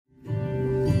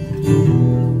You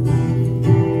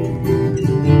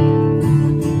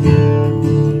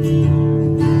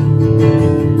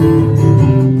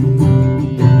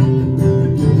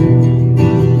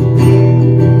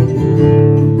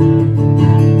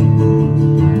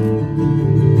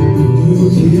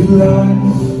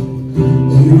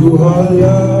are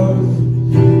love,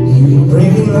 you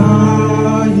bring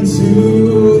light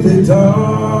to the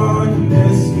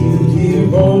darkness, you give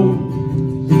hope,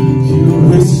 you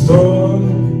restore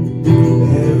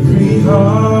every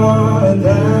heart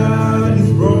that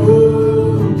is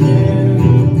broken.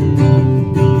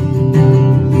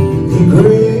 And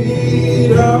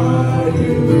great are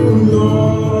you,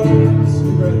 Lord.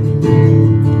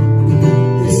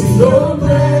 This is your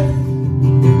breath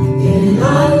in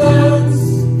our lungs,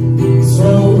 so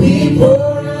we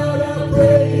pour out our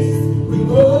praise. We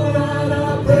pour out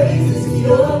our praise. This is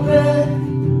your breath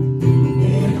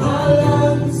in our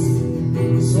lungs,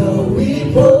 so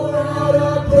we pour out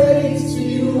our praise to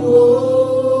you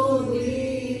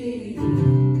only.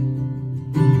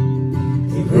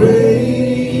 And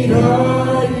great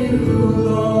are you,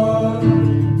 Lord.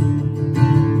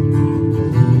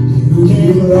 You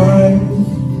give life,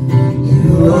 you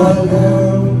are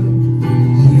love.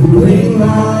 You bring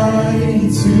light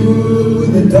to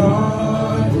the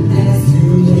darkness,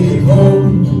 you give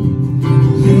hope,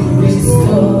 you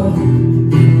restore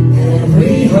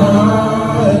every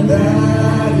heart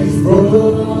that is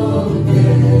broken.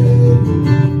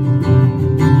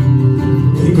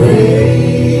 And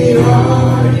great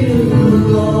are you,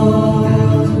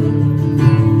 Lord.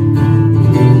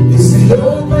 This is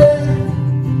your breath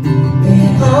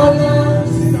in our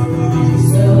lungs,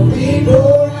 so we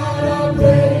pour out our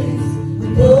praise. We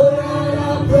pour out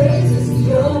our praises to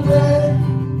your breath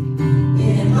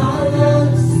in our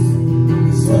lungs,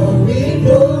 so we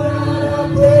pour out our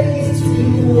praise to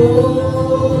you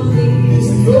only. This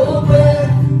is your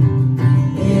breath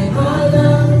in our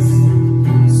lungs,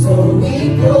 so we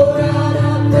pour out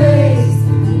our praise.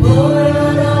 We pour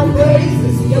out our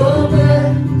praises to your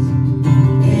breath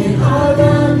in our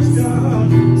lungs,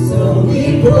 so we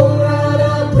pour out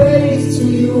our praise to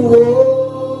you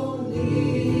only.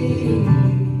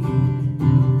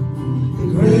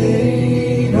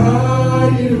 Great are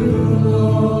you,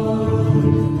 Lord.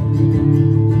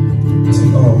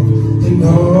 And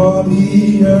all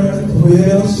the earth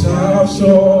will shout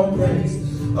your praise.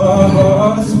 Our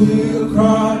hearts will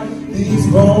cry, these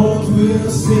bones will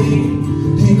sing.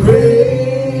 And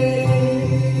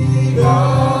great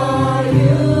are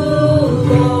you,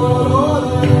 Lord.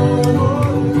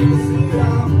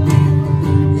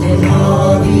 And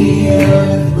all the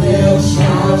earth will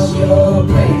shout your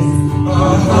praise.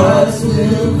 Our hearts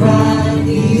will cry,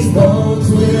 these bones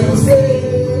will sing.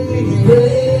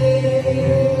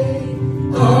 Great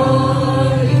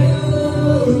are you,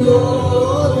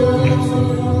 Lord.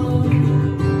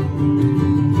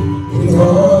 And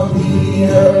all the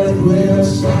earth will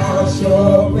shout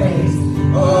your praise.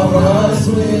 Our hearts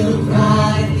will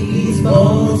cry, these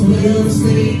bones will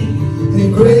sing.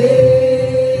 And great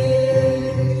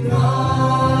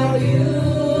are you,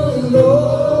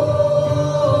 Lord.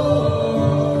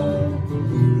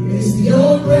 It's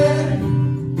your breath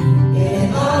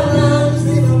in our lungs,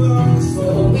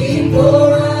 so we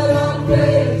pour out our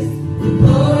praise. We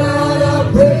pour out our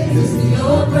praises to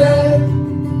your breath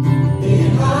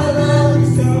in our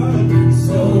lungs,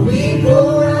 so we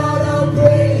pour out our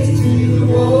praise to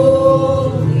you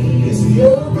only. It's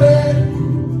your breath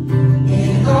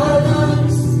in our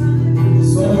lungs,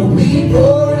 so we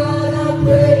pour out our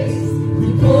praise. We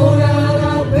pour out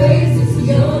our praises to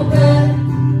your breath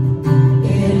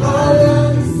in our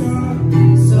lungs,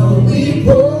 so we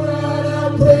pour out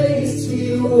our praise to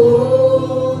you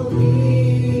only.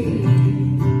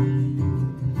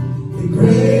 And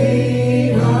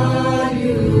great are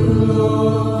you,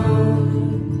 Lord.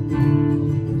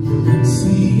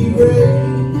 See, great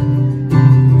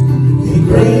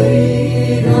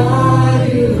are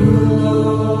you,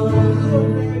 Lord.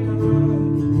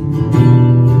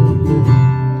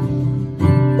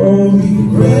 Oh,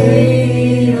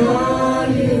 great are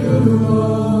you,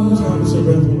 Lord. Time to say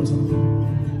breath one more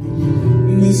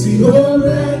time. This is your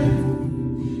breath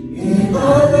in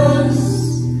our lungs,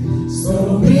 so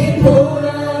we pour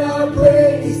out our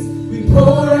praise. We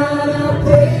pour out our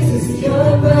praises to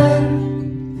your breath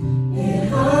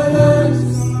in our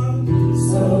lungs,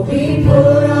 so we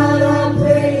pour out our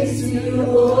praise to you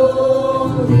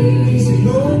only. This is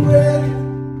your breath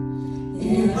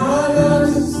in our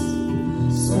lungs,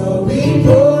 so we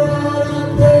pour out our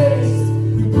praise.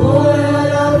 We pour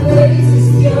out our praises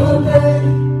to your breath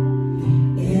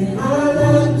in our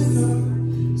lungs,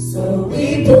 so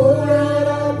we pour out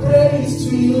our praise.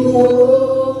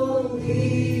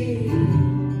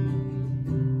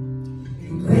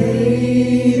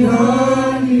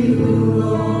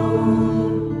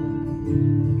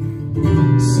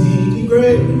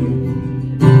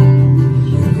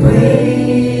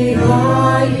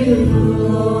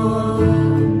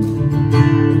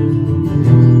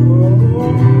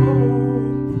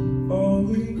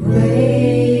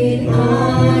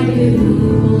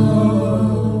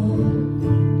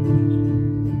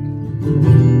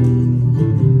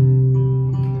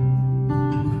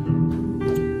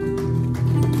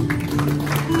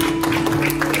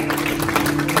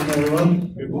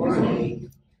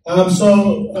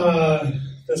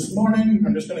 This morning,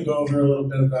 I'm just going to go over a little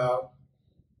bit about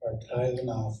our tithe and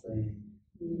offering.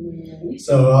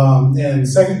 So in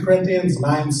 2 Corinthians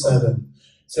 9:7, it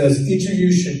says, each of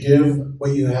you should give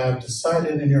what you have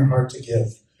decided in your heart to give,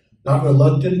 not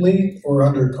reluctantly or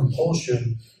under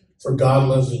compulsion, for God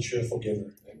loves a cheerful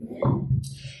giver.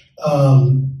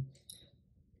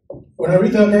 When I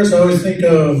read that verse, I always think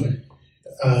of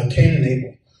Cain and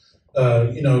Abel.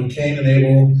 Cain and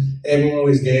Abel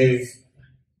always gave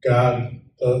God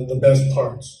the best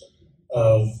parts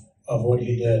of what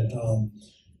he did.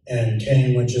 And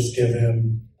Cain would just give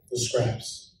him the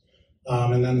scraps.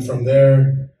 And then from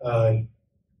there,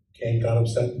 Cain got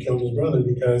upset and killed his brother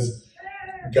because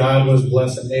God was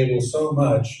blessing Abel so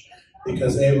much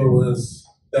because Abel was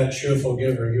that cheerful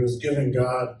giver. He was giving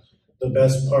God the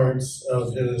best parts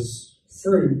of his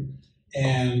fruit,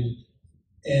 and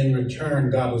in return,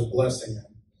 God was blessing him.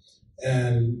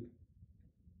 And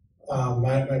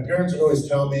my parents would always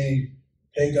tell me,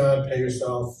 pay God, pay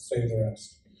yourself, save the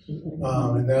rest.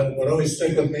 And that would always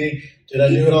stick with me. Did I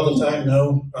do it all the time?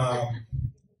 No.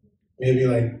 Maybe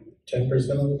like 10%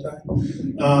 of the time.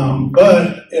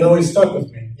 But it always stuck with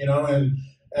me, and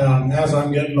as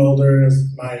I'm getting older,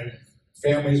 as my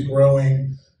family's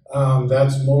growing,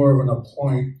 that's more of a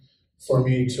point for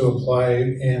me to apply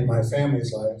in my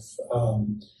family's life.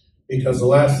 Because the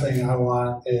last thing I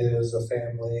want is a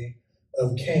family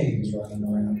of Cains running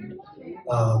around.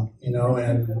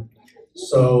 And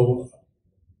so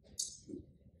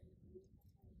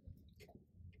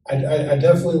I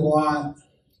definitely want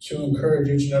to encourage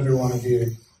each and every one of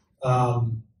you.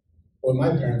 What my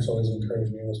parents always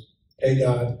encouraged me was pay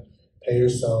God, pay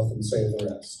yourself, and save the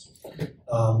rest.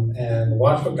 And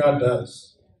watch what God does.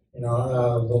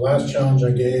 The last challenge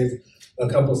I gave a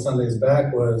couple Sundays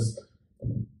back was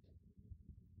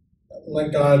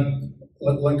let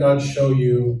God show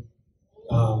you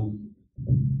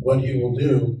what He will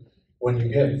do when you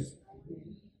give.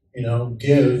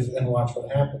 Give and watch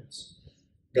what happens.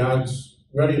 God's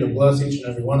ready to bless each and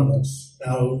every one of us.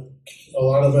 Now, a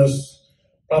lot of us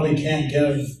probably can't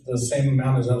give the same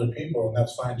amount as other people, and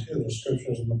that's fine too. There's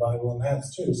scriptures in the Bible and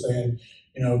that's too, saying,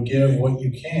 give what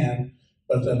you can,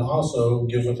 but then also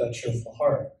give with that cheerful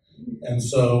heart. And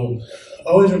so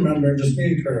always remember, just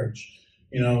be encouraged.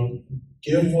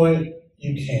 Give what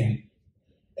you can,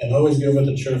 and always give with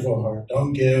a cheerful heart.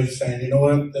 Don't give saying,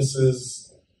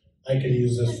 I can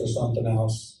use this for something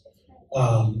else.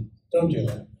 Don't do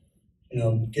that.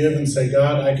 Give and say,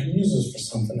 God, I can use this for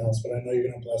something else, but I know you're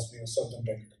going to bless me with something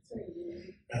bigger. All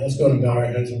right, let's go and bow our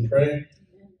heads and pray.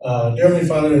 Dear Heavenly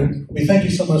Father, we thank you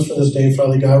so much for this day,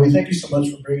 Father God. We thank you so much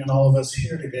for bringing all of us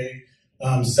here today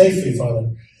safely,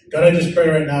 Father. God, I just pray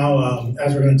right now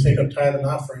as we're going to take up tithe and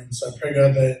offerings, I pray,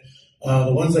 God, that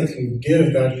the ones that can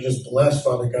give, God, you just bless,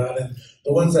 Father God, and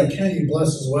the ones that can't, you bless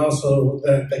as well, so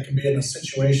that they can be in a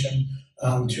situation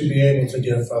to be able to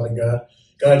give, Father God.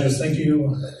 God, just thank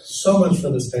you so much for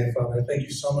this day, Father. Thank you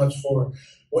so much for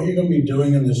what you're going to be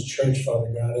doing in this church,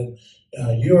 Father God.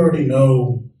 And you already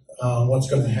know what's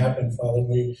going to happen, Father.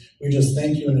 We just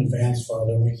thank you in advance,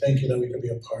 Father. And we thank you that we could be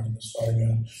a part of this, Father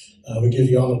God. We give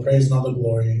you all the praise and all the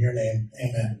glory in your name.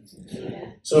 Amen.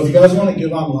 Amen. So if you guys want to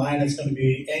give online, it's going to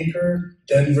be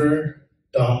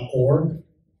anchordenver.org.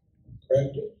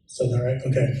 Correct? Said that right?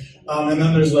 Okay. And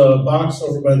then there's a box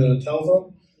over by the telephone.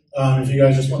 If you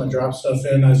guys just want to drop stuff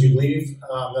in as you leave,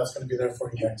 that's going to be there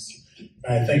for you guys.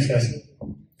 All right, thanks, guys.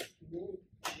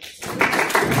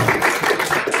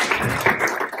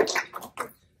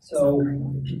 So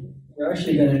we're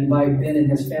actually going to invite Ben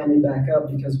and his family back up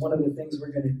because one of the things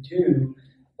we're going to do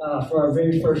for our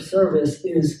very first service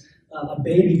is a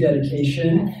baby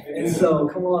dedication. And so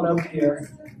come on up here.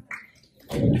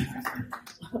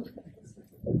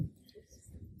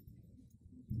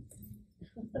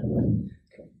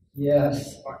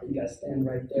 Yes, you guys stand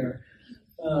right there.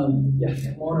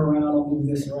 Come on around. I'll move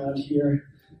this around here.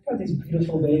 Got these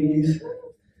beautiful babies.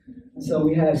 So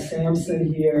we have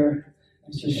Samson here,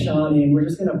 Mr. Shawnee, and we're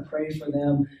just going to pray for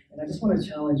them. And I just want to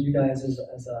challenge you guys as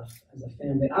a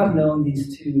family. I've known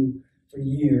these two for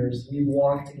years. We've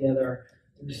walked together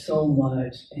through so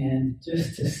much, and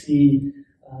just to see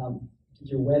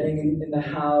your wedding in the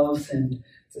house and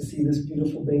to see this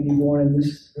beautiful baby born and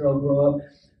this girl grow up.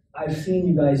 I've seen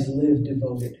you guys live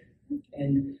devoted,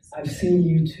 and I've seen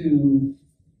you two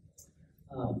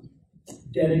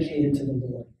dedicated to the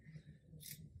Lord.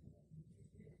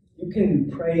 You can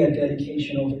pray a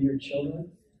dedication over your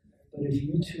children, but if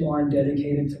you two aren't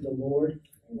dedicated to the Lord,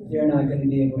 they're not going to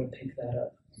be able to pick that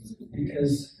up.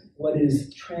 Because what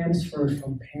is transferred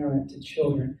from parent to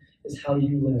children is how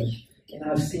you live. And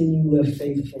I've seen you live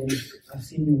faithfully. I've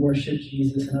seen you worship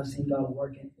Jesus, and I've seen God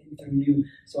working through you.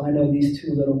 So I know these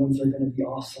two little ones are going to be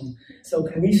awesome. So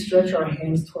can we stretch our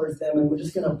hands towards them, and we're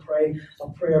just going to pray a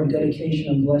prayer of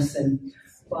dedication and blessing.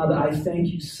 Father, I thank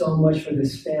you so much for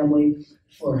this family,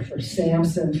 for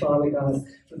Samson, Father God,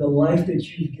 for the life that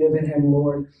you've given him,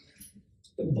 Lord.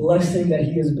 The blessing that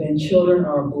he has been. Children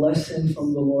are a blessing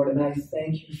from the Lord, and I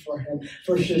thank you for him.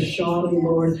 For Shoshani,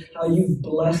 Lord, how you've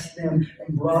blessed them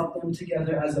and brought them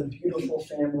together as a beautiful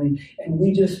family. And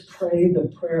we just pray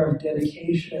the prayer of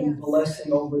dedication and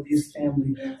blessing over this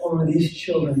family, over these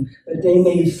children, that they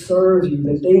may serve you,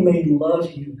 that they may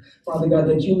love you, Father God,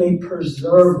 that you may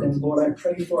preserve them, Lord. I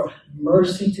pray for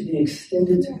mercy to be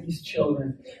extended to these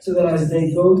children, so that as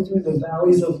they go through the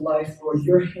valleys of life, Lord,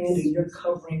 your hand and your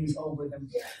covering is over them.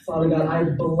 Father God, I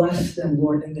bless them,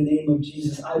 Lord, in the name of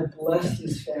Jesus. I bless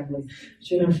this family,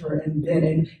 Jennifer and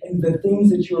Ben, and the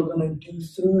things that you're going to do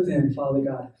through them, Father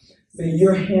God. May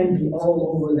your hand be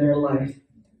all over their life.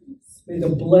 May the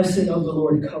blessing of the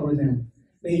Lord cover them.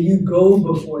 May you go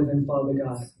before them, Father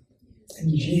God.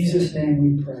 In Jesus'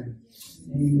 name we pray.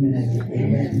 Amen.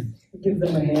 Amen. Give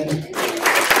them a hand.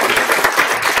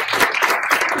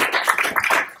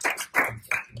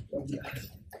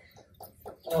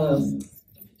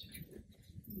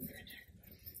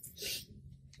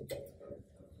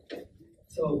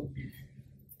 So,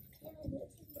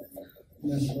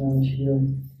 mess around here.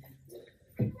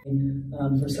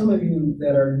 For some of you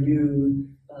that are new,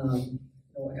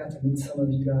 I got to meet some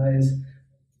of you guys.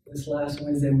 This last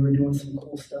Wednesday, we were doing some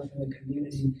cool stuff in the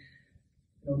community.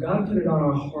 God put it on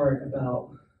our heart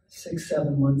about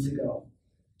 6-7 months ago,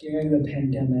 during the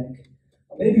pandemic,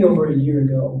 or maybe over a year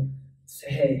ago, say,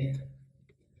 hey,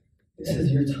 this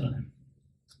is your time.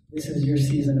 This is your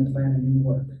season to plan a new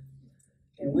work.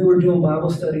 And we were doing Bible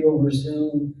study over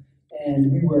Zoom,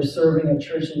 and we were serving a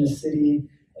church in the city,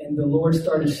 and the Lord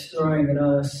started stirring in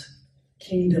us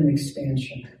kingdom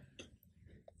expansion.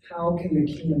 How can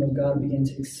the kingdom of God begin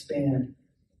to expand?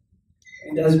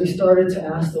 And as we started to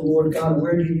ask the Lord, God,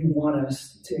 where do you want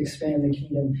us to expand the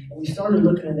kingdom? And we started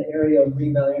looking in the area of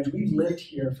Green Valley Ranch. We've lived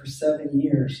here for 7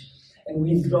 years. And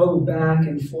we drove back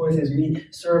and forth as we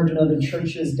served in other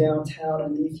churches downtown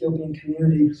in the Ethiopian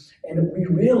community. And we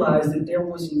realized that there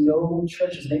was no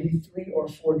churches, maybe 3 or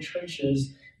 4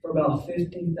 churches for about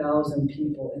 50,000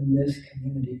 people in this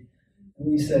community.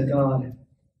 And we said, God,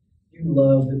 you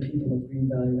love the people of Green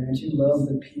Valley Ranch. You love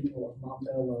the people of Mount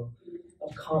Bello,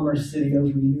 of Commerce City, of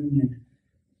Reunion.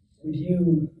 Would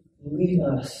you lead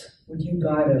us? Would you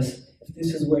guide us? If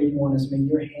this is where you want us, may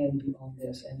your hand be on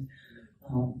this. And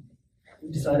we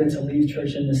decided to leave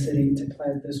church in the city to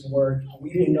plant this work.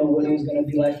 We didn't know what it was going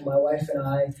to be like for my wife and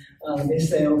I. They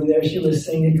say over there, she was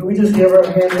singing. Can we just give her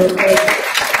a hand real quick?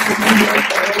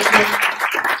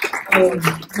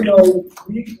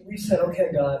 We said, okay,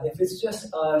 God, if it's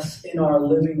just us in our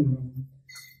living room,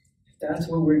 if that's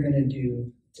what we're going to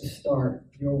do to start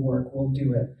your work, we'll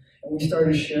do it. And we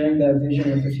started sharing that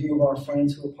vision with a few of our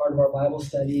friends who were part of our Bible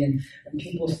study, and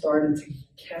people started to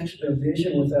catch the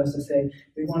vision with us to say,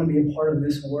 we want to be a part of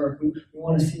this work. We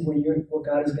want to see what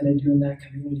God is going to do in that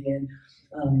community.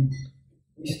 And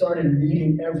we started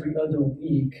meeting every other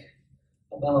week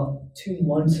about 2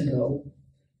 months ago.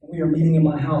 We were meeting in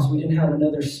my house. We didn't have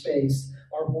another space.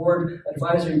 Our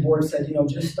advisory board said,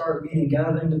 just start meeting,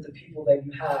 gathering with the people that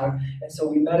you have. And so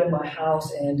we met in my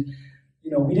house, and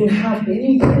we didn't have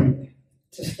anything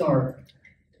to start.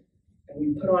 And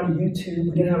we put on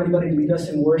YouTube. We didn't have anybody lead us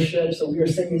in worship, so we were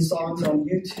singing songs on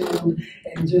YouTube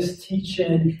and just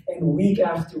teaching. And week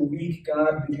after week,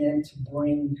 God began to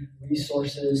bring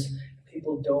resources.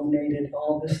 People donated.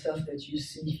 All this stuff that you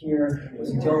see here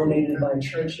was donated by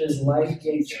churches.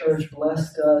 Lifegate Church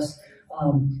blessed us.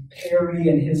 Perry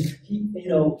and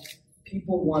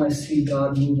people want to see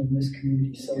God move in this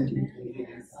community so deeply.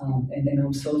 And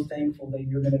I'm so thankful that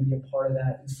you're going to be a part of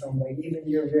that in some way. Even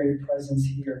your very presence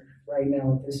here right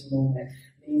now at this moment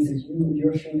means that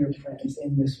your fingerprint is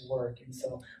in this work. And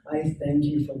so I thank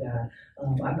you for that.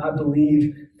 I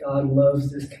believe God loves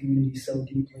this community so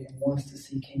deeply and wants to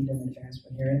see kingdom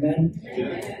advancement here. Amen?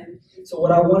 Amen. So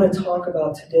what I want to talk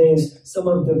about today is some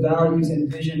of the values and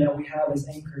vision that we have as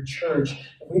Anchored Church.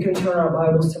 If we can turn our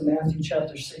Bibles to Matthew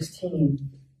chapter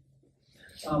 16.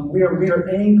 We are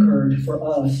anchored for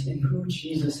us in who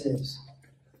Jesus is.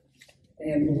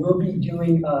 And we'll be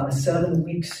doing a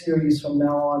 7-week series from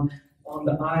now on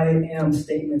the I am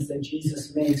statements that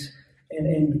Jesus makes.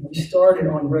 And we started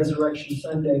on Resurrection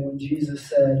Sunday when Jesus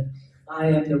said, I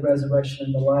am the resurrection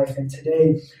and the life. And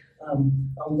today, I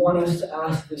want us to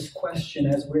ask this question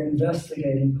as we're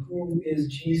investigating who is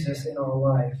Jesus in our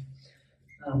life.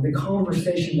 the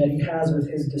conversation that he has with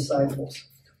his disciples.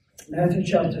 Matthew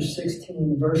chapter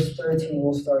 16, verse 13,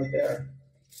 we'll start there.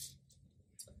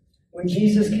 When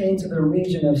Jesus came to the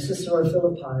region of Caesarea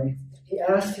Philippi, he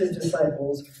asked his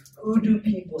disciples, "Who do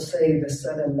people say the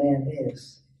Son of Man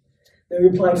is?" They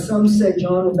replied, "Some say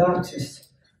John the Baptist,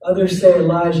 others say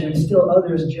Elijah, and still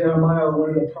others Jeremiah or one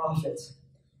of the prophets."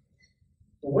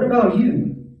 "But what about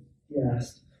you?" he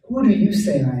asked. "Who do you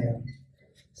say I am?"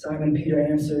 Simon Peter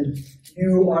answered,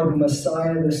 "You are the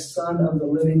Messiah, the Son of the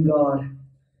living God."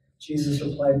 Jesus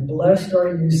replied, "Blessed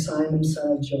are you, Simon,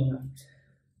 son of Jonah.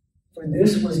 For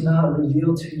this was not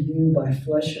revealed to you by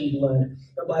flesh and blood,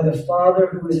 but by the Father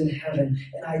who is in heaven.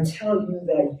 And I tell you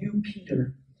that you,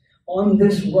 Peter, on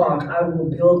this rock I will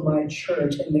build my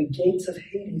church, and the gates of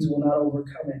Hades will not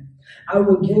overcome it. I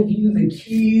will give you the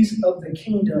keys of the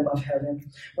kingdom of heaven.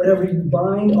 Whatever you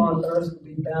bind on earth will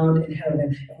be bound in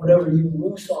heaven, and whatever you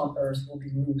loose on earth will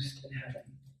be loosed in heaven."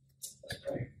 Let's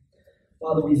pray.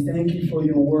 Father, we thank you for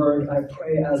your word. I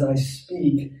pray as I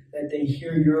speak that they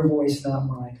hear your voice, not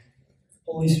mine.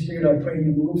 Holy Spirit, I pray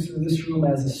you move through this room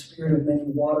as a spirit of many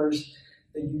waters,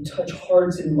 that you touch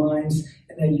hearts and minds,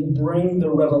 and that you bring the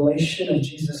revelation of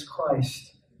Jesus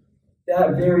Christ,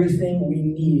 that very thing we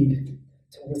need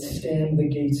to withstand the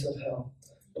gates of hell.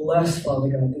 Bless, Father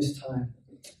God, this time.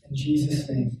 In Jesus'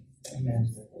 name,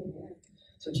 amen.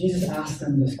 So Jesus asked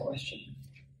them this question.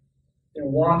 They're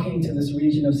walking to this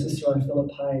region of Caesarea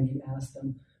Philippi, and he asked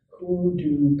them, "Who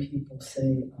do people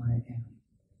say I am?"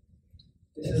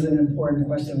 This is an important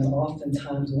question that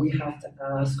oftentimes we have to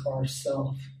ask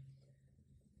ourselves.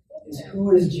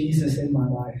 Who is Jesus in my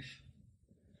life?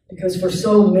 Because for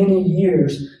so many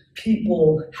years,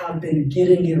 people have been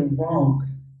getting it wrong.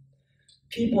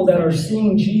 People that are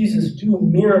seeing Jesus do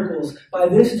miracles. By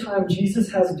this time,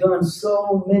 Jesus has done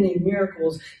so many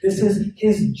miracles. This is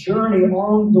his journey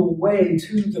on the way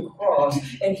to the cross.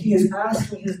 And he is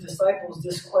asking his disciples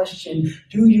this question: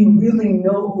 do you really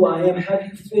know who I am? Have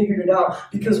you figured it out?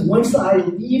 Because once I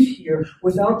leave here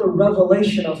without the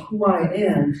revelation of who I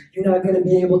am, you're not going to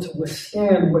be able to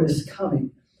withstand what is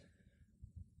coming.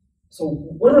 So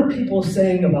what are people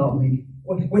saying about me?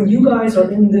 When you guys are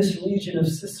in this region of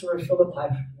Caesarea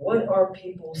Philippi, what are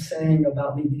people saying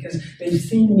about me? Because they've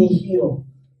seen me heal.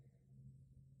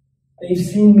 They've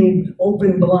seen me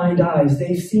open blind eyes.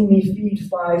 They've seen me feed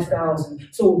 5,000.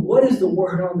 So what is the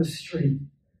word on the street?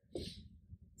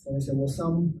 So they said, well,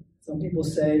 some people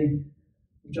say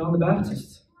John the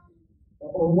Baptist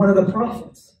or one of the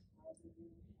prophets.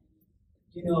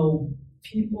 You know,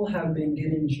 people have been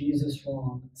getting Jesus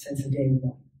wrong since day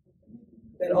one.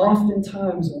 That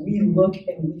oftentimes we look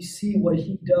and we see what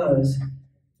he does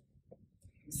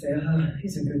and say,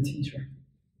 he's a good teacher.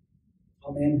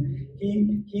 Oh man,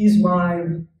 he's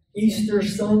my Easter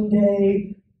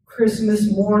Sunday,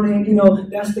 Christmas morning,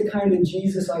 that's the kind of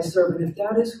Jesus I serve. And if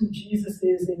that is who Jesus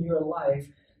is in your life,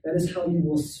 that is how you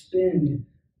will spend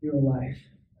your life.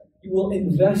 You will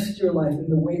invest your life in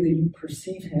the way that you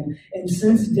perceive him. And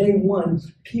since day one,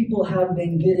 people have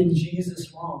been getting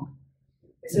Jesus wrong.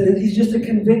 They said that he's just a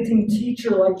convicting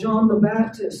teacher like John the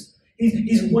Baptist.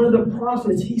 He's one of the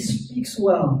prophets. He speaks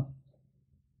well.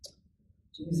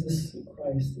 Jesus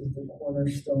Christ is the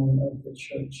cornerstone of the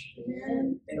church.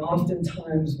 Amen. And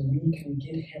oftentimes we can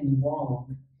get him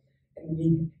wrong. And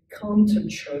we come to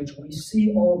church, we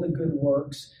see all the good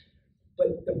works,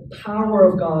 but the power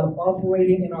of God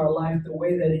operating in our life the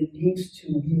way that it needs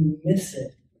to, we miss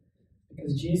it.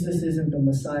 Because Jesus isn't the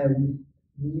Messiah we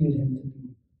needed him to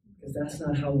be. Because that's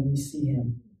not how we see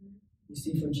him. You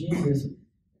see, for Jesus,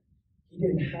 he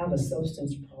didn't have a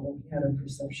substance problem. He had a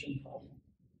perception problem.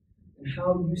 And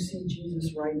how you see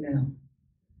Jesus right now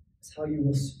is how you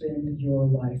will spend your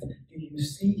life. Do you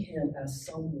see him as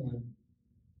someone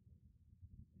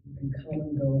who can come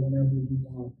and go whenever you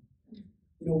want?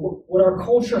 What our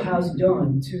culture has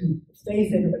done to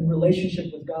faith and relationship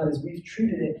with God is we've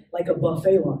treated it like a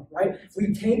buffet line, right?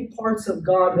 We take parts of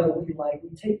God that we like,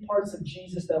 we take parts of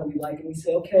Jesus that we like, and we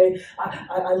say, okay,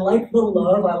 I like the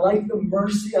love, I like the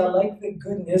mercy, I like the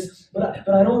goodness, but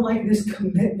I don't like this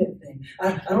commitment thing.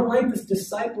 I don't like this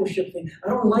discipleship thing. I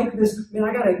don't like this,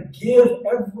 I got to give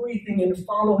everything and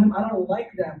follow him. I don't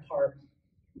like that part.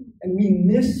 And we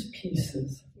miss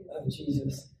pieces of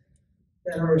Jesus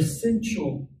that are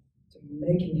essential to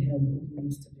making him who he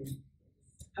needs to be.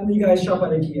 How many of you guys shop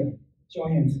at IKEA? Show your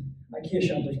hands. IKEA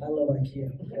shoppers. I love IKEA.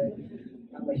 Okay?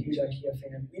 I'm a huge IKEA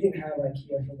fan. We didn't have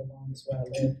IKEA for the longest where I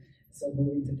lived. So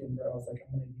moving to Denver, I was like,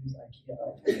 I'm going to use IKEA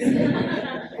up.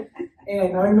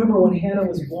 And I remember when Hannah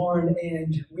was born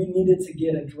and we needed to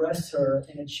get a dresser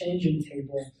and a changing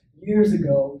table years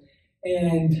ago.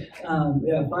 and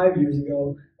 5 years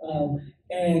ago.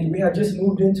 And we had just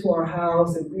moved into our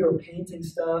house, and we were painting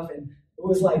stuff, and it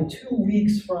was like 2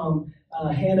 weeks from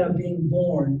Hannah being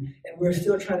born, and we were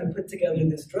still trying to put together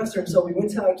this dresser. And so we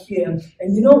went to IKEA,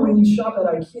 and you know when you shop at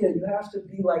IKEA, you have to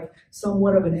be like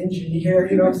somewhat of an engineer,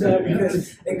 you know what I'm saying?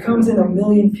 Because it comes in a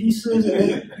million pieces, and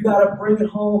then you got to bring it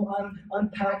home,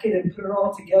 unpack it, and put it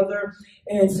all together.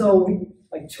 And so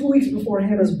like 2 weeks before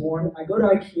Hannah's born, I go to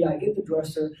IKEA, I get the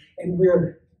dresser, and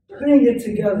we're putting it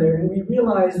together, and we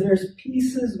realize there's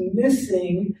pieces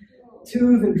missing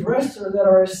to the dresser that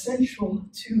are essential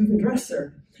to the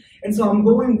dresser. And so I'm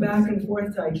going back and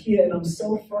forth to IKEA, and I'm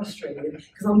so frustrated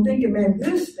because I'm thinking, man,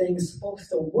 this thing is supposed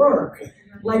to work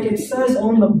like it says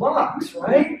on the box,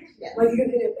 right? Yes. Like,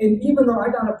 and even though I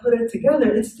got to put it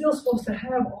together, it's still supposed to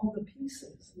have all the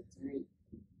pieces.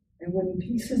 And when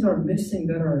pieces are missing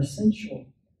that are essential,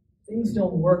 things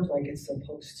don't work like it's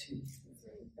supposed to.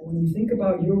 And when you think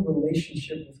about your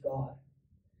relationship with God,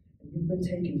 and you've been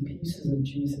taking pieces of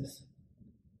Jesus,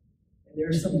 and there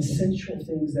are some essential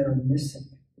things that are missing,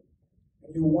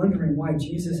 and you're wondering why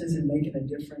Jesus isn't making a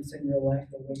difference in your life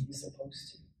the way he's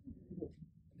supposed to.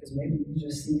 Because maybe you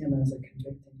just see him as a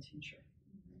convicting teacher.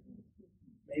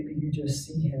 Maybe you just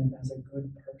see him as a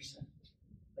good person.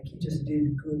 Like he just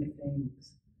did good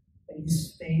things. And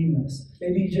he's famous.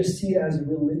 Maybe you just see it as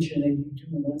religion and you do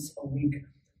once a week.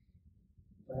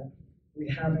 But we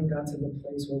haven't got to the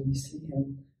place where we see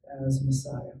him as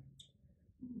Messiah.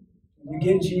 When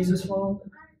you get Jesus wrong,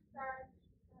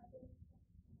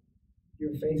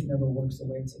 your faith never works the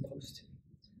way it's supposed to.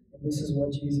 And this is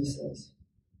what Jesus says.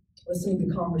 Listen to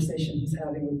the conversation he's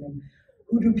having with them.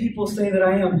 Who do people say that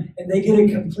I am? And they get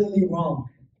it completely wrong.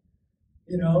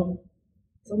 You know?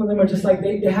 Some of them are just like,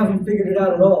 they haven't figured it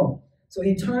out at all. So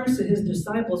he turns to his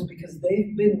disciples because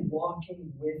they've been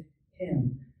walking with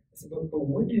him. He said, but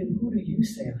who do you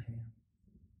say I am?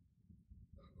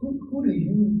 Who do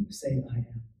you say I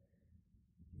am?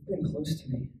 You've been close to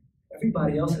me.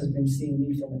 Everybody else has been seeing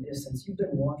me from a distance. You've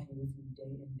been walking with me day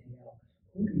in, day out.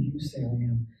 Who do you say I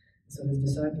am? So his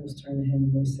disciples turn to him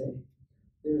and they say,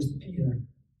 there's Peter.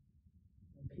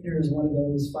 And Peter is one of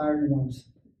those fiery ones.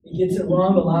 He gets it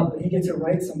wrong a lot, but he gets it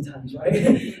right sometimes, right?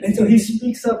 And so he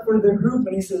speaks up for the group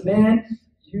and he says, man,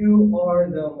 you are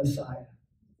the Messiah,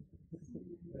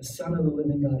 the Son of the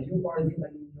living God. You are the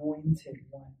anointed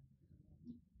one.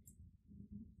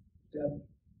 Yep.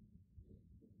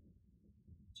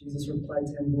 Jesus replied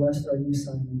to him, blessed are you,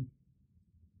 Simon,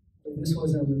 but this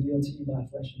wasn't revealed to you by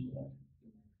flesh and blood.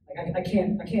 Like I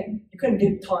can't, you couldn't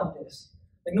get taught this.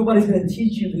 Like nobody's going to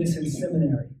teach you this in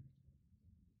seminary.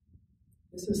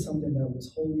 This is something that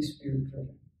was Holy Spirit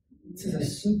driven. This is a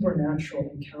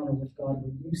supernatural encounter with God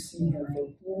where you see him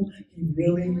for who he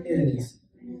really is.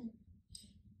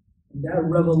 And that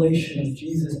revelation of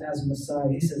Jesus as Messiah,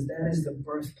 he says that is the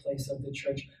birthplace of the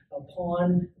church.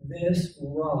 Upon this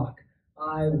rock,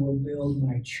 I will build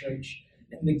my church,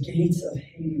 and the gates of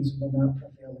Hades will not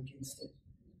prevail against it.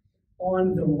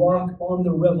 On the rock, on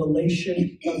the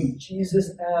revelation of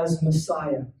Jesus as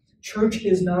Messiah. Church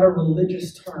is not a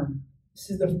religious term. This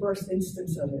is the first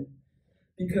instance of it.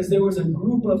 Because there was a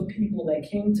group of people that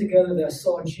came together that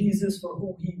saw Jesus for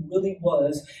who he really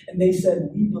was. And they said,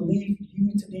 we believe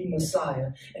you to be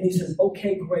Messiah. And he says,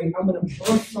 okay, great. I'm going to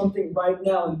birth something right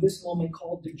now in this moment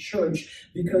called the church.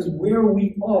 Because where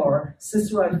we are,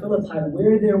 Caesarea Philippi,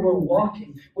 where they were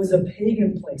walking, was a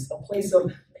pagan place, a place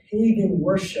of pagan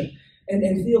worship.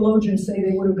 And theologians say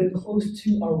they would have been close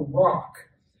to a rock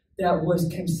that was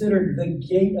considered the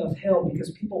gate of hell because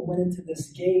people went into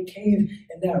this cave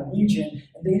in that region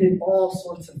and they did all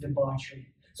sorts of debauchery.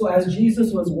 So as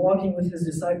Jesus was walking with his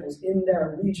disciples in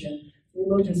that region,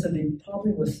 theologians said they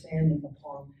probably was standing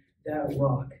upon that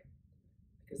rock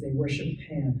because they worshiped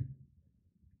Pan.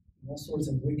 And all sorts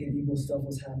of wicked, evil stuff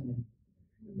was happening.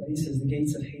 But he says the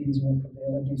gates of Hades won't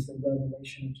prevail against the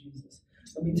revelation of Jesus.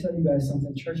 Let me tell you guys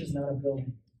something. Church is not a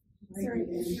building.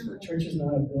 Church is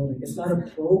not a building. It's not a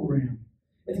program.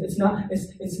 It's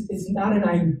not an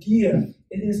idea.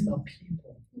 It is a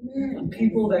people. A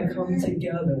people that come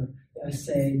together that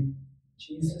say,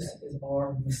 Jesus is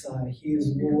our Messiah. He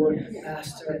is Lord,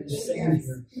 Master, and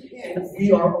Savior. And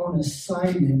we are on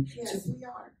assignment to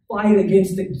fight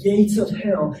against the gates of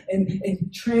hell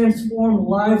and transform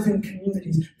lives and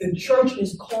communities. The church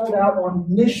is called out on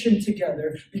mission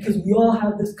together because we all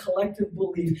have this collective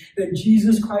belief that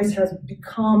Jesus Christ has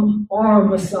become our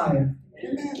Messiah.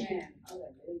 Amen.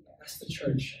 That's the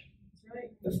church.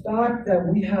 The fact that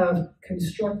we have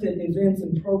constructed events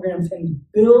and programs and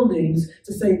buildings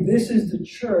to say this is the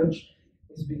church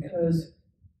is because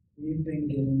we've been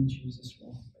getting Jesus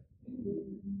wrong.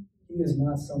 He is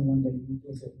not someone that you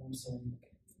visit once a week.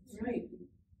 Right.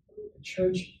 The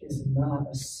church is not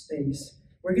a space.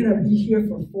 We're going to be here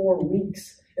for 4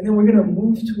 weeks, and then we're going to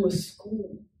move to a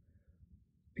school.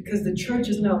 Because the church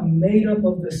is now made up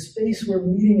of the space we're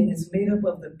meeting, and it's made up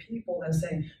of the people that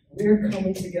say, we're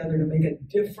coming together to make a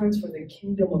difference for the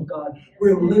kingdom of God.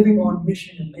 We're living on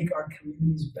mission to make our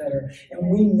communities better. And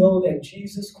we know that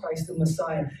Jesus Christ, the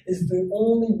Messiah, is the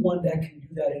only one that can do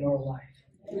that in our life.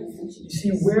 You see,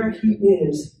 where he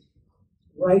is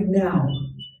right now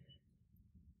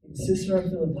in Caesarea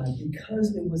Philippi,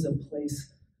 because it was a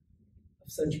place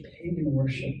of such pagan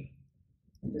worship,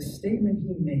 the statement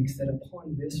he makes that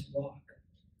upon this rock,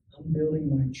 I'm building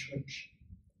my church.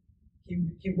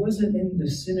 He wasn't in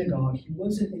the synagogue. He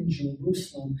wasn't in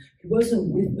Jerusalem. He wasn't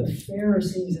with the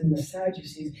Pharisees and the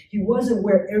Sadducees. He wasn't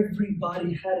where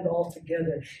everybody had it all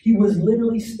together. He was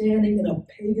literally standing in a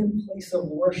pagan place of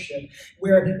worship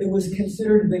where it was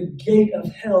considered the gate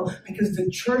of hell, because the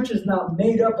church is not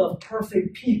made up of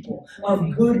perfect people,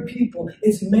 of good people.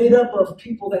 It's made up of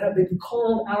people that have been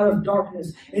called out of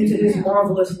darkness into his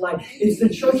marvelous light. The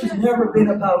church has never been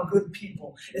about good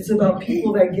people. It's about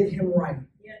people that get him right.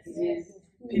 Yes.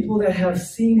 People that have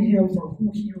seen him for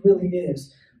who he really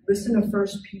is. Listen to 1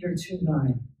 Peter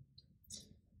 2:9.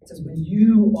 It says, but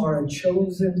you are a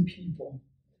chosen people,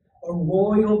 a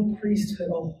royal priesthood,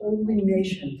 a holy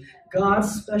nation, God's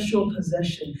special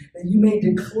possession, that you may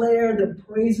declare the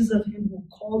praises of him who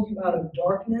called you out of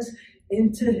darkness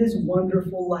into his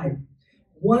wonderful light.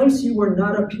 Once you were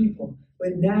not a people,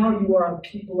 but now you are a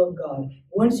people of God.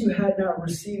 Once you had not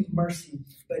received mercy,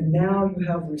 but now you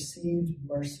have received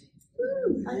mercy.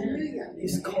 Hallelujah.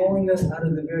 He's calling us out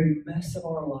of the very mess of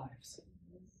our lives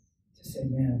to say,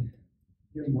 man,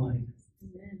 you're mine.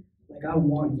 Like, I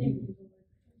want you.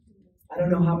 I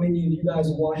don't know how many of you guys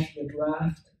watched the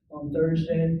draft on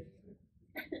Thursday.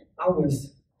 I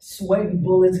was sweating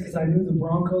bullets because I knew the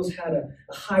Broncos had a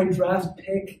high draft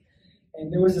pick. And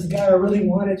there was this guy I really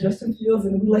wanted, Justin Fields,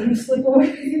 and we let him slip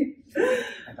away.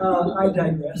 I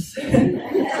digress.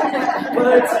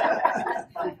 But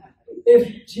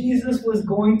if Jesus was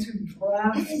going to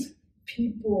draft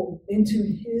people into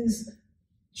his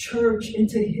church,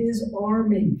 into his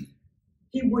army,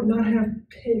 he would not have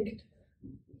picked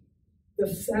the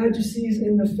Sadducees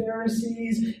and the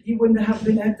Pharisees. He wouldn't have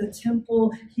been at the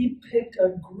temple. He picked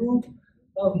a group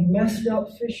of messed up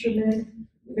fishermen.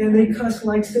 And they cussed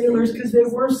like sailors because they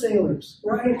were sailors,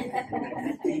 right?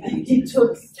 He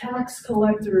took tax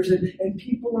collectors and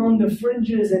people on the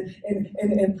fringes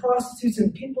and prostitutes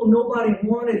and people nobody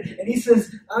wanted. And he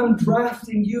says, I'm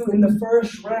drafting you in the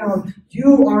first round.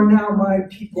 You are now my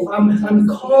people. I'm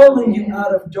calling you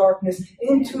out of darkness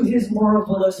into his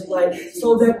marvelous light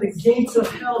so that the gates of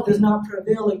hell does not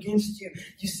prevail against you.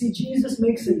 You see, Jesus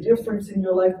makes a difference in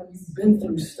your life when you've been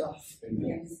through stuff.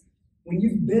 Yes. When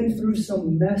you've been through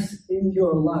some mess in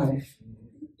your life,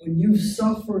 when you've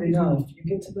suffered enough, you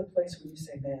get to the place where you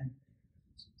say, man,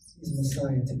 he's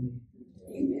Messiah to me.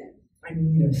 Amen. I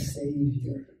need a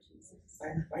Savior.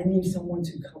 I need someone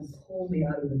to come pull me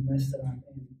out of the mess that I'm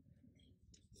in.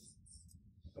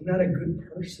 I'm not a good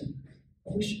person.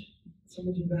 I wish some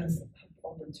of you guys have the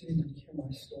opportunity to hear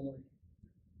my story.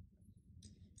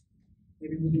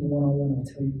 Maybe we do one-on-one, I'll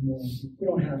tell you more. We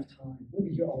don't have time. We'll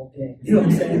be here all day. You know what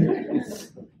I'm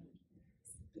saying?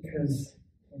 Because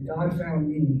when God found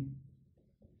me,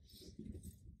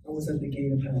 I was at the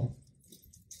gate of hell.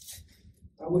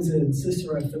 I was in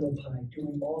Caesarea Philippi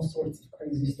doing all sorts of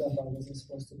crazy stuff I wasn't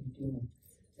supposed to be doing.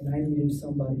 And I needed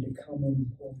somebody to come in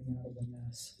and pull me out of the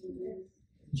mess.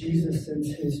 Jesus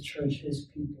sends his church, his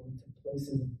people, into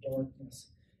places of darkness,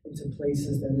 into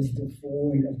places that is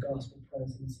devoid of gospel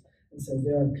presence. And so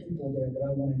there are people there that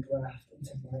I want to draft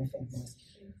into my family,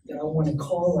 that I want to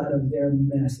call out of their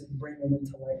mess and bring them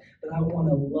into light, that I want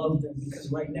to love them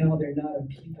because right now they're not a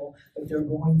people, but they're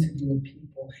going to be a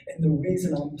people. And the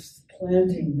reason I'm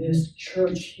planting this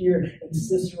church here in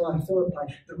Caesarea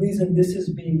Philippi, the reason this is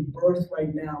being birthed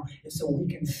right now is so we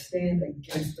can stand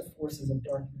against the forces of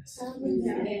darkness.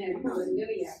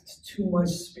 Hallelujah. It's too much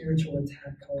spiritual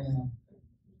attack going on.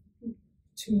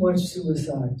 Too much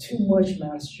suicide, too much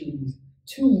mass shootings,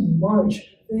 too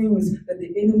much things that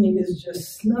the enemy is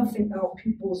just snuffing out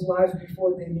people's lives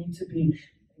before they need to be.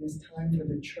 And it's time for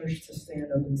the church to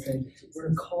stand up and say,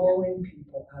 we're calling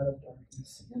people out of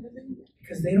darkness.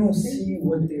 Because they don't see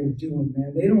what they're doing,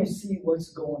 man. They don't see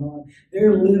what's going on.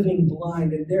 They're living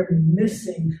blind and they're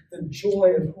missing the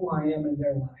joy of who I am in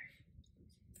their life.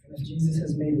 And if Jesus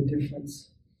has made a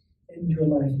difference in your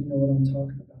life, you know what I'm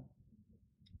talking about.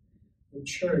 The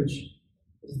church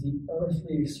is the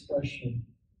earthly expression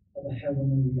of a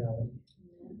heavenly reality.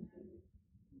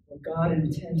 What God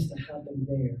intends to happen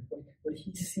there, what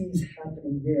he sees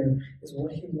happening there, is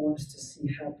what he wants to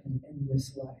see happening in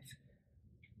this life.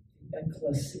 The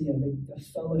ecclesia, the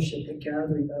fellowship, the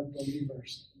gathering of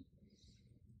believers.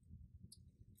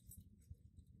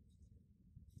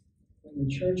 When the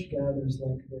church gathers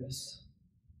like this,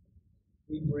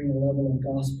 we bring a level of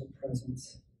gospel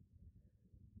presence.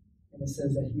 And it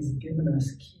says that he's given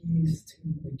us keys to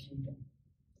the kingdom.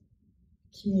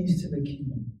 Keys to the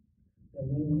kingdom. That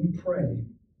when we pray, and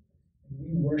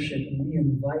we worship, and we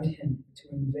invite him to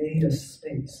invade a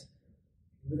space,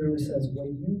 it literally says, what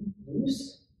you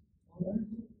loose on earth,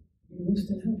 you loosed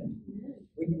in heaven.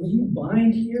 When you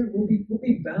bind here, we'll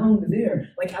be bound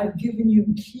there. Like, I've given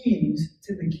you keys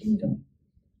to the kingdom.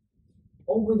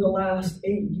 Over the last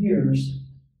 8 years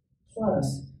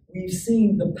plus, we've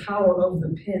seen the power of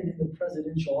the pen in the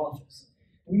presidential office.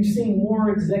 We've seen more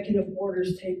executive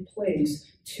orders take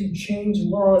place to change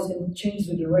laws and change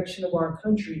the direction of our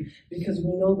country because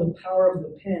we know the power of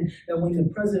the pen, that when the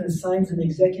president signs an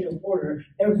executive order,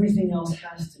 everything else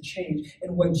has to change.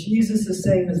 And what Jesus is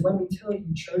saying is, let me tell you,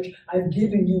 church, I've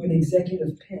given you an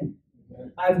executive pen.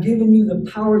 I've given you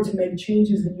the power to make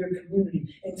changes in your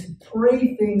community and to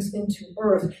pray things into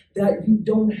earth that you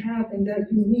don't have and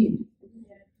that you need.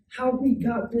 How we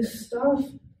got this stuff?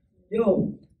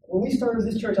 Yo, when we started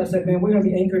this church, I said, man, we're going to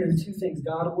be anchored in 2 things,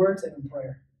 God works and in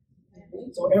prayer.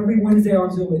 So every Wednesday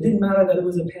on Zoom, it didn't matter that it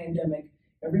was a pandemic.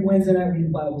 Every Wednesday night we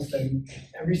did Bible study.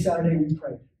 Every Saturday we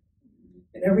prayed.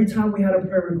 And every time we had a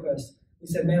prayer request, we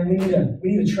said, man, we need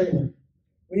a trailer.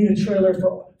 We need a trailer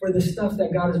for the stuff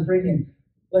that God is bringing.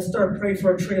 Let's start praying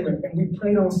for a trailer. And we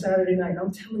prayed on Saturday night. And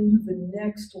I'm telling you, the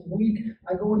next week,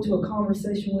 I go into a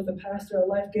conversation with a pastor at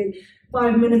LifeGate.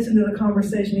 5 minutes into the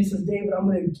conversation, he says, David, I'm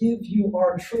going to give you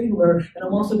our trailer, and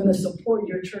I'm also going to support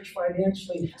your church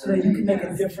financially so that you can make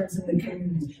a difference in the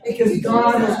community. Because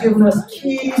God has given us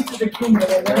keys to the kingdom.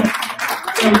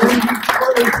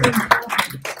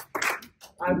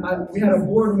 We had a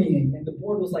board meeting, and the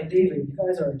board was like, David, you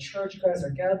guys are a church, you guys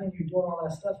are gathering, you're doing all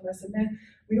that stuff. And I said, man,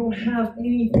 we don't have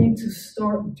anything to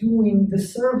start doing the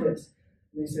service.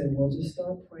 And they said, well, just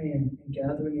start praying and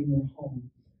gathering in your home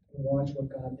and watch what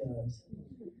God does.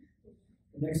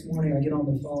 The next morning, I get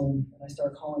on the phone, and I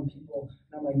start calling people,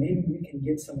 and I'm like, maybe we can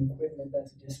get some equipment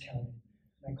that's discounted.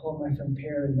 And I called my friend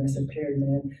Perry, and I said, Perry,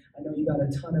 man, I know you got a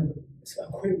ton of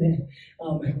equipment.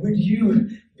 Would you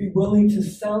be willing to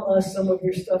sell us some of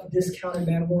your stuff discounted,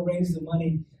 man? We'll raise the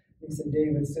money. And he said,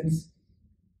 David, since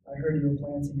I heard you were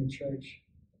planting a church,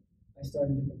 I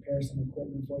started to prepare some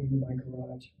equipment for you in my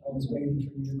garage. I was waiting for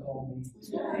you to call me.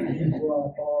 And you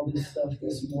brought all this stuff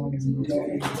this morning. You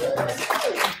donated to us.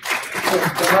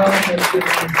 God has given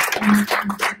us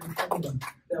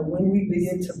that when we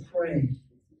begin to pray,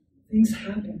 things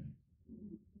happen.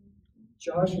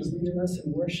 Josh was leading us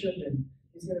in worship, and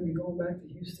he's going to be going back to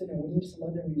Houston, and we need some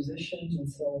other musicians. And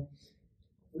so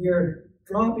we are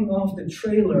dropping off the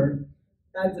trailer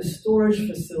at the storage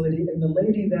facility, and the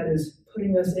lady that is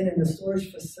putting us in the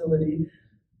storage facility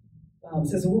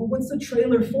says, well, what's the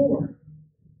trailer for?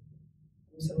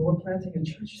 We said, well, we're planting a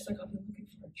church. She's like, I've been looking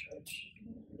for a church.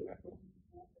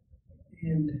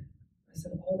 And I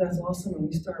said, oh, that's awesome. And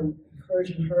we started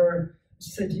encouraging her.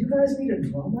 She said, do you guys need a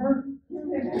drummer?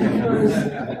 Because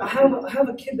I have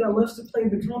a kid that loves to play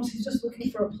the drums. He's just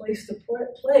looking for a place to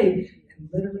play. And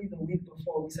literally the week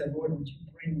before, we said, Lord, would you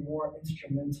bring more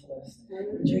instrumentalists?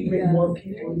 Would you bring more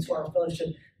people into our fellowship?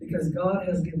 Because God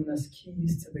has given us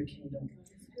keys to the kingdom.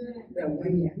 That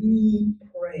when we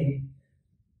pray,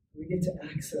 we get to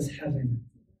access heaven.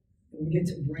 And we get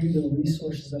to bring the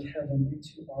resources of heaven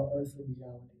into our earthly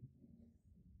reality.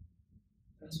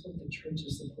 That's what the church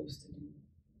is supposed to do.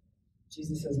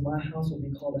 Jesus says, my house will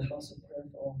be called a house of prayer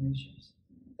for all nations.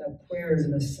 That prayer is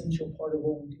an essential part of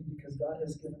what we do because God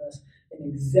has given us an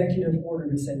executive order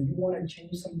to say, you want to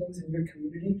change some things in your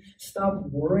community? Stop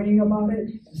worrying about it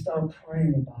and start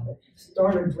praying about it.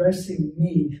 Start addressing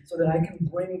me so that I can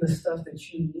bring the stuff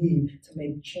that you need to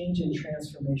make change and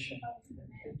transformation.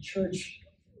 The church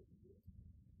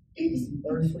is the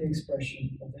earthly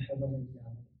expression of the heavenly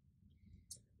reality.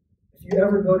 If you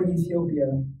ever go to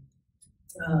Ethiopia,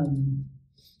 I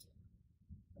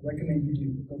recommend you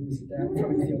do go visit that. I'm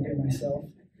from Ethiopia myself.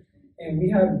 And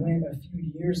we went a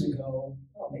few years ago,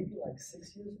 maybe like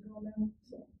 6 years ago now.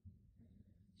 So,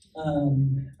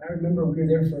 I remember we were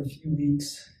there for a few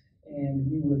weeks, and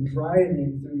we were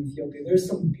driving through Ethiopia. There's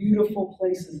some beautiful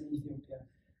places in Ethiopia,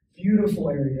 beautiful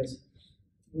areas.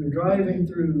 We were driving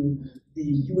through the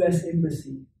U.S.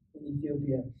 Embassy in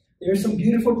Ethiopia. There are some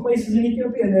beautiful places in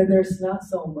Ethiopia, and then there's not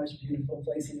so much beautiful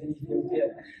places in Ethiopia.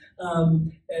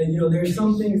 And there's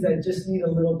some things that just need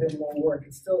a little bit more work.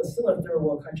 It's still a third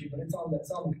world country, but it's on the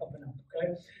up and up.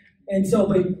 Okay, and so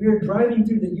but we're driving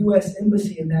through the U.S.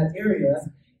 embassy in that area,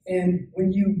 and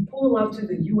when you pull up to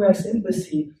the U.S.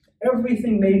 embassy,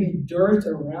 everything may be dirt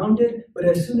around it, but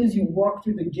as soon as you walk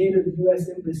through the gate of the U.S.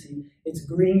 embassy, it's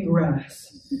green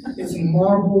grass, it's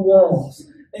marble walls.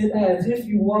 It's as if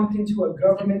you walked into a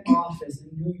government office in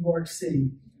New York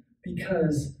City,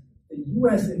 because the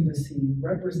U.S. Embassy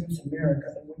represents America.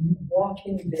 And when you walk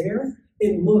in there,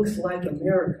 it looks like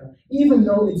America, even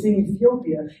though it's in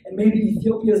Ethiopia. And maybe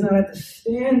Ethiopia is not at the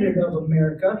standard of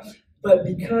America, but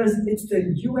because it's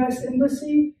the U.S.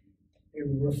 Embassy, it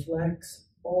reflects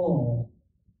all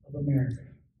of America.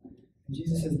 And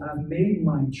Jesus says, I've made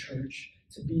my church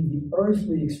to be the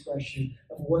earthly expression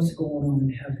of what's going on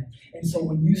in heaven. And so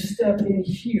when you step in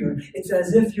here, it's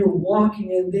as if you're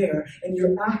walking in there and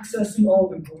you're accessing all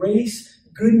the grace,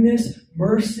 goodness,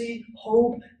 mercy,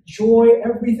 hope, joy,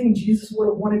 everything Jesus would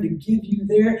have wanted to give you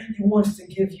there, he wants to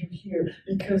give you here,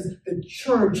 because the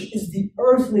church is the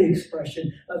earthly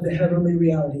expression of the heavenly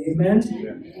reality. Amen?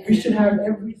 Yeah. We should have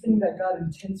everything that God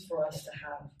intends for us to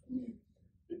have.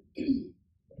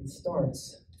 It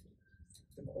starts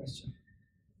with the question,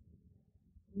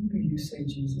 who do you say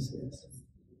Jesus is?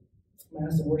 I'm going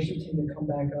to ask the worship team to come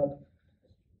back up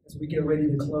as we get ready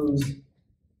to close. And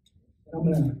I'm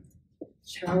going to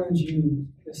challenge you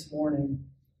this morning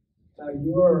about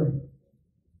your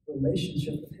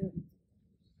relationship with him.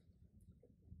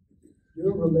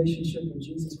 Your relationship with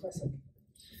Jesus Christ. Like,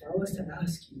 if I was to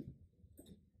ask you,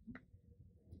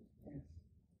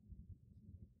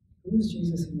 who is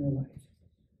Jesus in your life?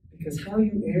 Because how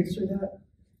you answer that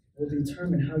will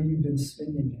determine how you've been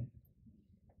spending it.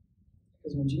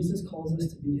 Because when Jesus calls us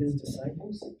to be his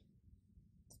disciples,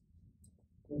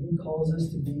 when he calls us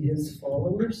to be his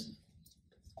followers,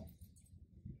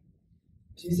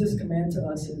 Jesus' command to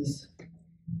us is,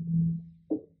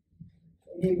 if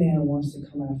any man wants to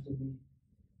come after me,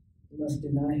 he must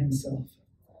deny himself,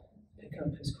 pick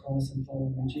up his cross and follow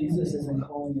me. Jesus isn't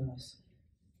calling us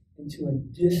into a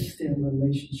distant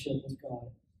relationship with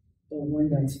God, but one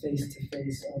that's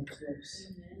face-to-face, up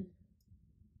close.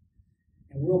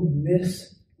 And we'll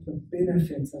miss the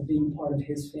benefits of being part of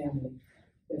his family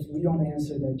if we don't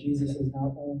answer that Jesus is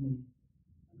not only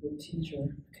a good teacher,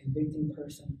 a convicting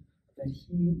person, but that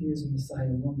he is Messiah.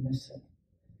 We'll miss it.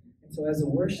 And so as the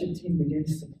worship team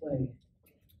begins to play,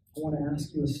 I want to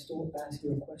ask you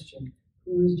a question.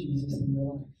 Who is Jesus in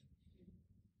your life?